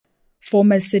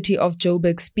Former City of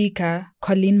Joburg Speaker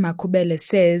Colleen Makhubele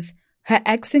says her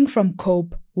axing from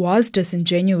COPE was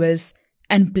disingenuous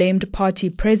and blamed party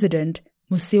president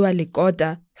Mosiuoa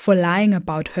Lekota for lying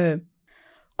about her.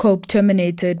 COPE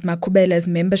terminated Makhubele's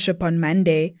membership on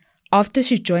Monday after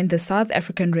she joined the South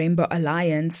African Rainbow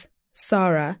Alliance,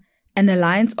 SARA, an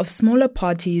alliance of smaller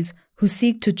parties who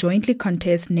seek to jointly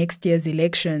contest next year's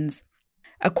elections.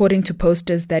 According to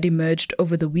posters that emerged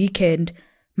over the weekend,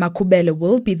 Makhubele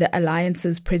will be the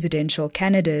alliance's presidential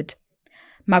candidate.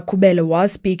 Makhubele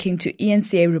was speaking to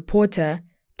ENCA reporter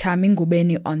Tami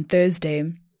Ngubeni on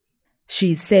Thursday.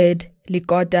 She said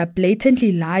Lekota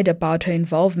blatantly lied about her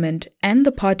involvement and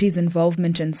the party's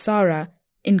involvement in SARA,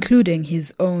 including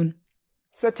his own.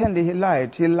 Certainly he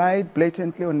lied. He lied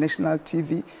blatantly on national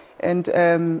TV. And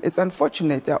it's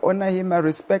unfortunate. I honor him, I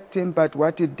respect him, but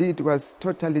what he did was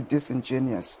totally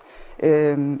disingenuous.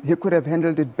 He could have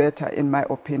handled it better, in my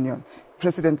opinion.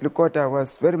 President Lekota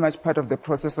was very much part of the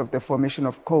process of the formation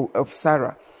of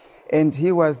SARA. And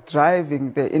he was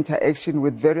driving the interaction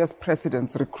with various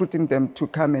presidents, recruiting them to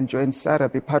come and join SARA,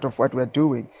 be part of what we're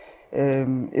doing.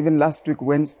 Even last week,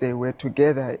 Wednesday, we're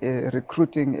together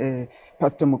recruiting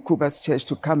Pastor Mukuba's church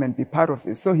to come and be part of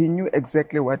it. So he knew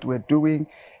exactly what we're doing.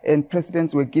 And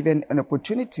presidents were given an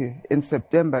opportunity in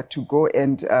September to go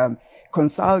and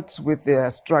consult with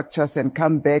their structures and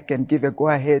come back and give a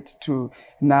go-ahead to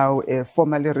now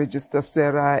formally register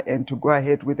SARA and to go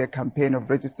ahead with a campaign of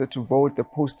register to vote, the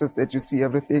posters that you see,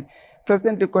 everything.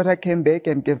 President Lekota came back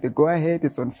and gave the go-ahead.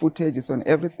 It's on footage, it's on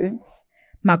everything.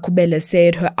 Makhubele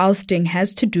said her ousting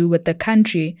has to do with the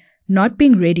country not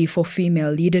being ready for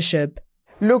female leadership.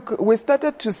 Look, we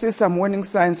started to see some warning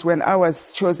signs when I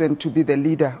was chosen to be the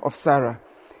leader of SARA.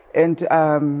 And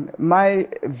my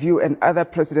view and other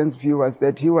presidents' view was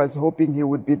that he was hoping he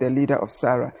would be the leader of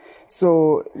SARA.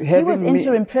 So he was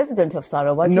interim president of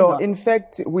SARA, was he not? No, in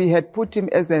fact, we had put him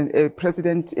as a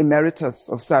president emeritus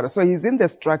of SARA. So he's in the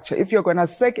structure. If you're going to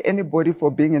sack anybody for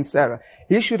being in SARA,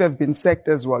 he should have been sacked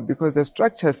as well because the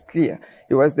structure is clear.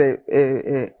 He was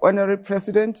the honorary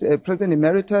president, president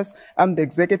emeritus. I'm the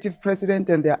executive president,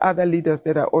 and there are other leaders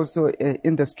that are also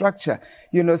in the structure.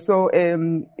 You know, so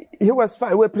he was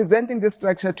fine. We're presenting this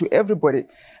structure to everybody.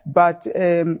 But,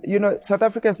 you know, South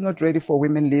Africa is not ready for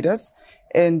women leaders.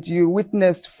 And you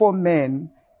witnessed 4 men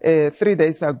 3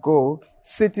 days ago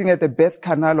sitting at the birth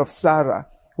canal of SARA,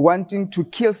 wanting to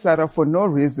kill SARA for no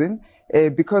reason,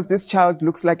 because this child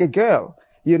looks like a girl.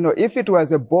 You know, if it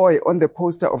was a boy on the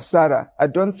poster of SARA, I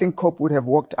don't think COPE would have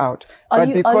walked out.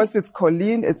 But because it's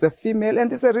Colleen, it's a female,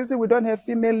 and there's a reason we don't have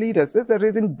female leaders. There's a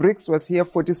reason BRICS was here,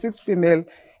 46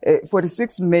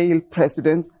 male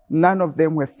presidents, none of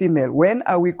them were female. When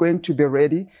are we going to be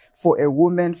ready for a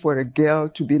woman, for a girl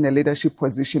to be in a leadership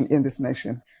position in this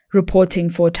nation? Reporting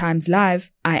 4 Times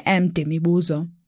Live, I am Demi Buzo.